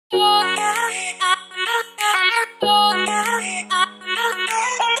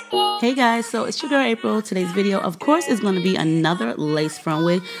Hey guys, so it's your girl April. Today's video, of course, is going to be another lace front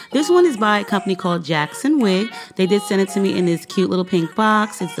wig. This one is by a company called Jackson Wig. They did send it to me in this cute little pink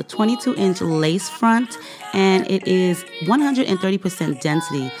box. It's a 22-inch lace front and it is 130%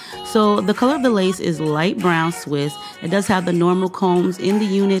 density. So the color of the lace is light brown Swiss. It does have the normal combs in the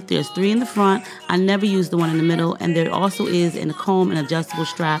unit. There's 3 in the front. I never use the one in the middle, and there also is in a comb and adjustable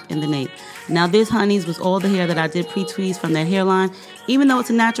strap in the nape. Now this, honeys, was all the hair that I did pre-tweeze from that hairline. Even though it's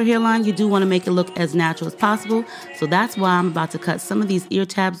a natural hairline, you do want to make it look as natural as possible. So that's why I'm about to cut some of these ear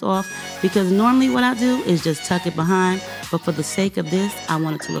tabs off, because normally what I do is just tuck it behind. But for the sake of this, I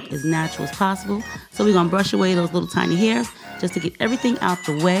want it to look as natural as possible. So we're going to brush away those little tiny hairs just to get everything out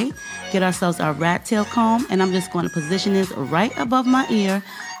the way. Get ourselves our rat tail comb, and I'm just going to position this right above my ear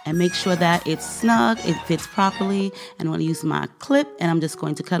and make sure that it's snug, it fits properly. And I'm going to use my clip, and I'm just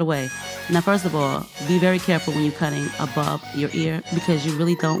going to cut away. Now, first of all, be very careful when you're cutting above your ear, because you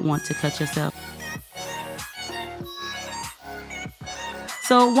really don't want to cut yourself.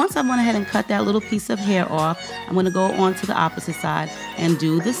 So once I went ahead and cut that little piece of hair off, I'm going to go on to the opposite side and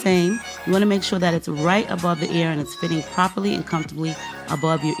do the same. You want to make sure that it's right above the ear and it's fitting properly and comfortably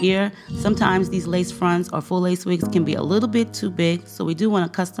above your ear. Sometimes these lace fronts or full lace wigs can be a little bit too big, so we do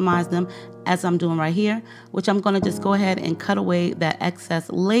want to customize them as I'm doing right here, which I'm going to just go ahead and cut away that excess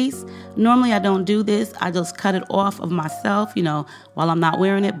lace. Normally I don't do this. I just cut it off of myself, you know, while I'm not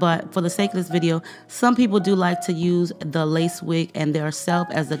wearing it. But for the sake of this video, some people do like to use the lace wig and their self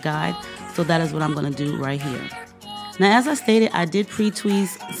as a guide. So that is what I'm going to do right here. Now, as I stated, I did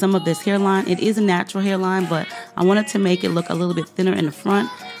pre-tweeze some of this hairline. It is a natural hairline, but I wanted to make it look a little bit thinner in the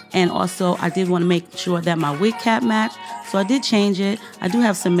front. And also, I did want to make sure that my wig cap matched. So I did change it. I do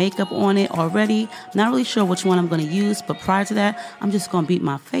have some makeup on it already. Not really sure which one I'm going to use, but prior to that, I'm just going to beat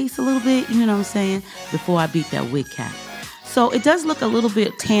my face a little bit, you know what I'm saying, before I beat that wig cap. So it does look a little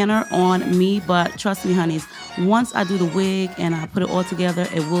bit tanner on me, but trust me, honeys, once I do the wig and I put it all together,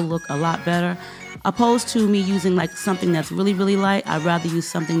 it will look a lot better. Opposed to me using like something that's really, really light, I'd rather use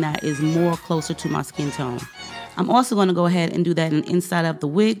something that is more closer to my skin tone. I'm also going to go ahead and do that in the inside of the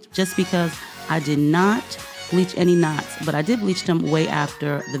wig, just because I did not bleach any knots, but I did bleach them way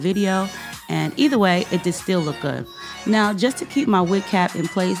after the video, and either way, it did still look good. Now, just to keep my wig cap in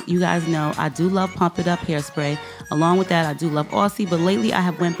place, you guys know I do love Pump It Up hairspray. Along with that, I do love Aussie, but lately I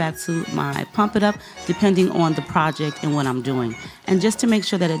have went back to my Pump It Up depending on the project and what I'm doing. And just to make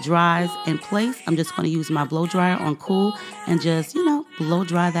sure that it dries in place, I'm just going to use my blow dryer on cool and just, you know, blow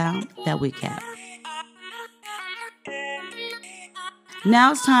dry down that wig cap.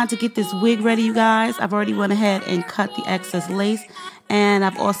 Now it's time to get this wig ready, you guys. I've already went ahead and cut the excess lace, and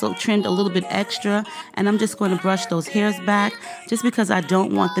I've also trimmed a little bit extra, and I'm just going to brush those hairs back just because I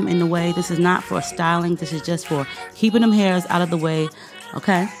don't want them in the way. This is not for styling. This is just for keeping them hairs out of the way,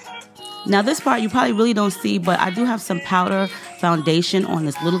 okay? Now this part you probably really don't see, but I do have some powder foundation on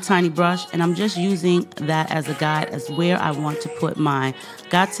this little tiny brush, and I'm just using that as a guide as where I want to put my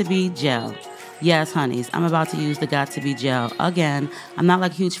Got To Be gel. Yes, honeys, I'm about to use the Got To Be gel again. I'm not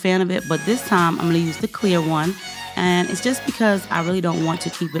like a huge fan of it, but this time I'm going to use the clear one. And it's just because I really don't want to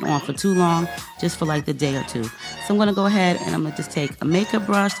keep it on for too long, just for like the day or two. So I'm going to go ahead and I'm going to just take a makeup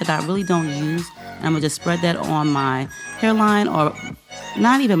brush that I really don't use, and I'm going to just spread that on my hairline, or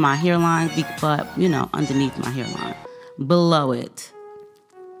not even my hairline, but, you know, underneath my hairline, below it.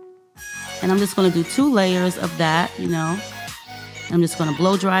 And I'm just going to do 2 layers of that, you know. I'm just going to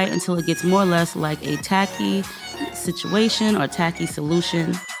blow dry it until it gets more or less like a tacky situation or tacky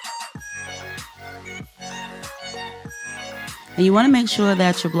solution. And you want to make sure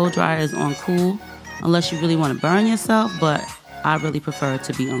that your blow dryer is on cool, unless you really want to burn yourself, but I really prefer it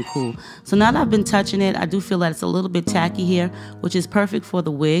to be on cool. So now that I've been touching it, I do feel that it's a little bit tacky here, which is perfect for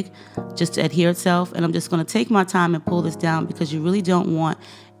the wig, just to adhere itself. And I'm just going to take my time and pull this down, because you really don't want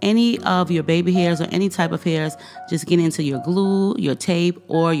any of your baby hairs or any type of hairs just get into your glue, your tape,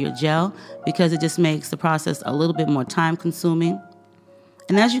 or your gel, because it just makes the process a little bit more time consuming.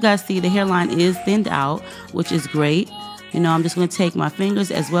 And as you guys see, the hairline is thinned out, which is great. You know, I'm just going to take my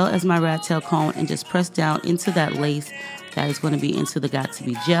fingers as well as my rat tail comb and just press down into that lace that is going to be into the Got To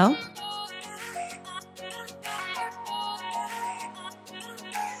Be gel.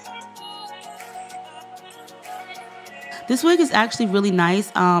 This wig is actually really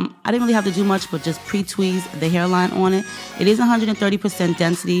nice. I didn't really have to do much but just pre-tweeze the hairline on it. It is 130%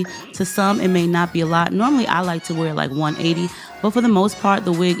 density. To some, it may not be a lot. Normally, I like to wear like 180, but for the most part,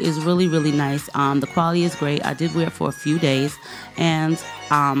 the wig is really, really nice. The quality is great. I did wear it for a few days, and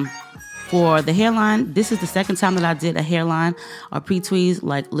for the hairline, this is the second time that I did a hairline or pre-tweeze.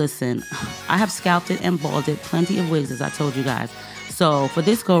 Like, listen, I have scalped it and balded plenty of wigs, as I told you guys. So for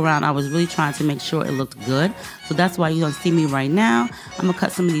this go around, I was really trying to make sure it looked good. So that's why you don't see me right now. I'm gonna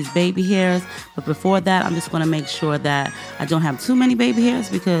cut some of these baby hairs, but before that, I'm just gonna make sure that I don't have too many baby hairs,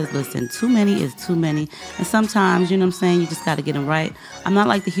 because listen, too many is too many. And sometimes, you know what I'm saying, you just gotta get them right. I'm not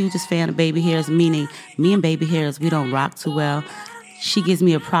like the hugest fan of baby hairs, meaning me and baby hairs, we don't rock too well. She gives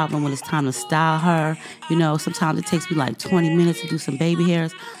me a problem when it's time to style her. You know, sometimes it takes me like 20 minutes to do some baby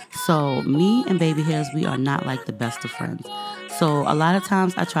hairs. So me and baby hairs, we are not like the best of friends. So a lot of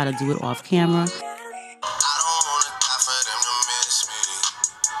times I try to do it off camera.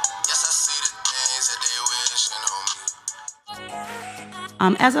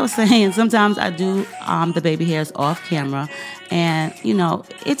 As I was saying, sometimes I do the baby hairs off camera, and you know,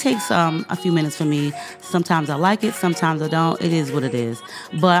 it takes a few minutes for me. Sometimes I like it, sometimes I don't. It is what it is.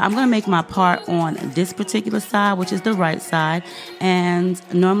 But I'm gonna make my part on this particular side, which is the right side, and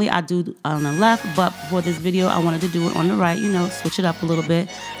normally I do on the left, but for this video I wanted to do it on the right, you know, switch it up a little bit.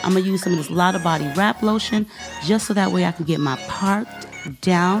 I'm gonna use some of this Lotta Body wrap lotion just so that way I can get my part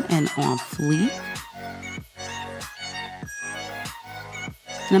down and on fleek.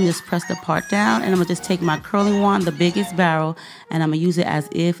 And I'm just press the part down, and I'm gonna just take my curling wand, the biggest barrel, and I'm gonna use it as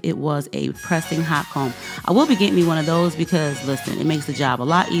if it was a pressing hot comb. I will be getting me one of those because listen, it makes the job a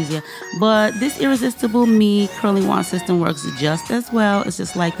lot easier. But this Irresistible Me curling wand system works just as well. It's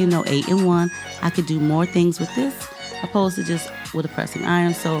just like, you know, 8-in-1. I could do more things with this opposed to just with a pressing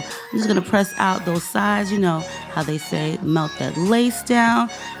iron. So I'm just gonna press out those sides, you know how they say, melt that lace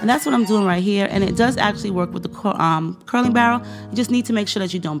down. And that's what I'm doing right here. And it does actually work with the curling barrel. You just need to make sure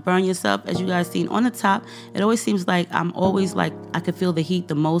that you don't burn yourself. As you guys seen on the top, it always seems like I'm always like, I could feel the heat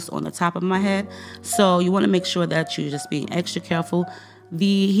the most on the top of my head. So you wanna make sure that you're just being extra careful.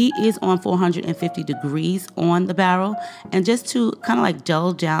 The heat is on 450 degrees on the barrel, and just to kind of like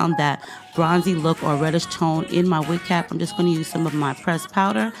dull down that bronzy look or reddish tone in my wig cap, I'm just going to use some of my pressed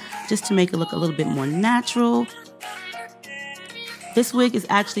powder just to make it look a little bit more natural. This wig is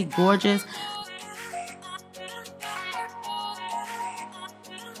actually gorgeous.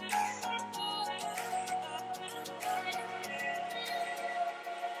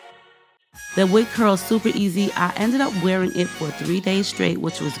 The wig curls super easy. I ended up wearing it for 3 days straight,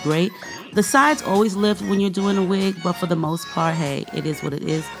 which was great. The sides always lift when you're doing a wig, but for the most part, hey, it is what it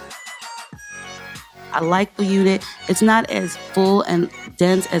is. I like the unit. It's not as full and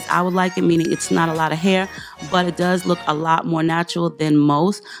dense as I would like it, meaning it's not a lot of hair, but it does look a lot more natural than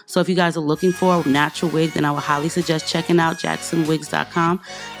most. So if you guys are looking for a natural wig, then I would highly suggest checking out jacksonwigs.com.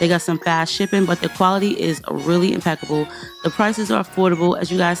 They got some fast shipping, but the quality is really impeccable. The prices are affordable.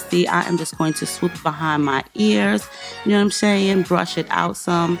 As you guys see, I am just going to swoop behind my ears, you know what I'm saying, brush it out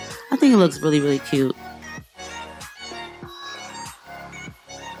some. I think it looks really, really cute.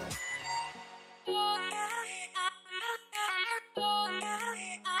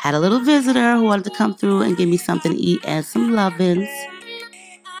 Had a little visitor who wanted to come through and give me something to eat and some lovin's.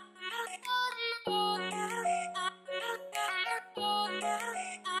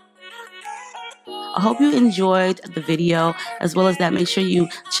 I hope you enjoyed the video. As well as that, make sure you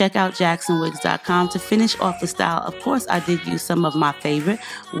check out jacksonwigs.com to finish off the style. Of course, I did use some of my favorite,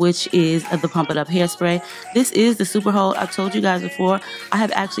 which is the Pump It Up hairspray. This is the Super Hold. I've told you guys before, I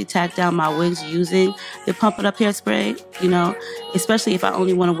have actually tacked down my wigs using the Pump It Up hairspray, you know, especially if I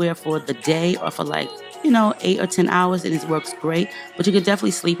only want to wear for the day or for like, you know, 8 or 10 hours, and it works great. But you could definitely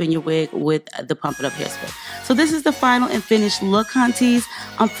sleep in your wig with the Pump It Up hairspray. So this is the final and finished look, hunties.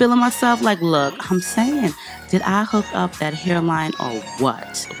 I'm feeling myself like, look, I'm saying, did I hook up that hairline or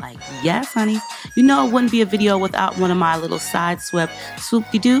what? Like, yes, honey. You know it wouldn't be a video without one of my little side swept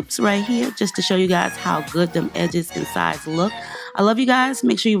swoopy-doops right here, just to show you guys how good them edges and sides look. I love you guys.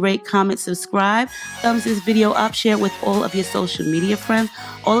 Make sure you rate, comment, subscribe, thumbs this video up, share it with all of your social media friends.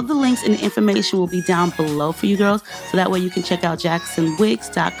 All of the links and the information will be down below for you girls, so that way you can check out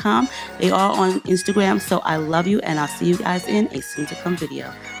jacksonwigs.com. They are on Instagram, so I love you, and I'll see you guys in a soon-to-come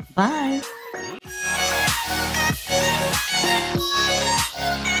video. Bye.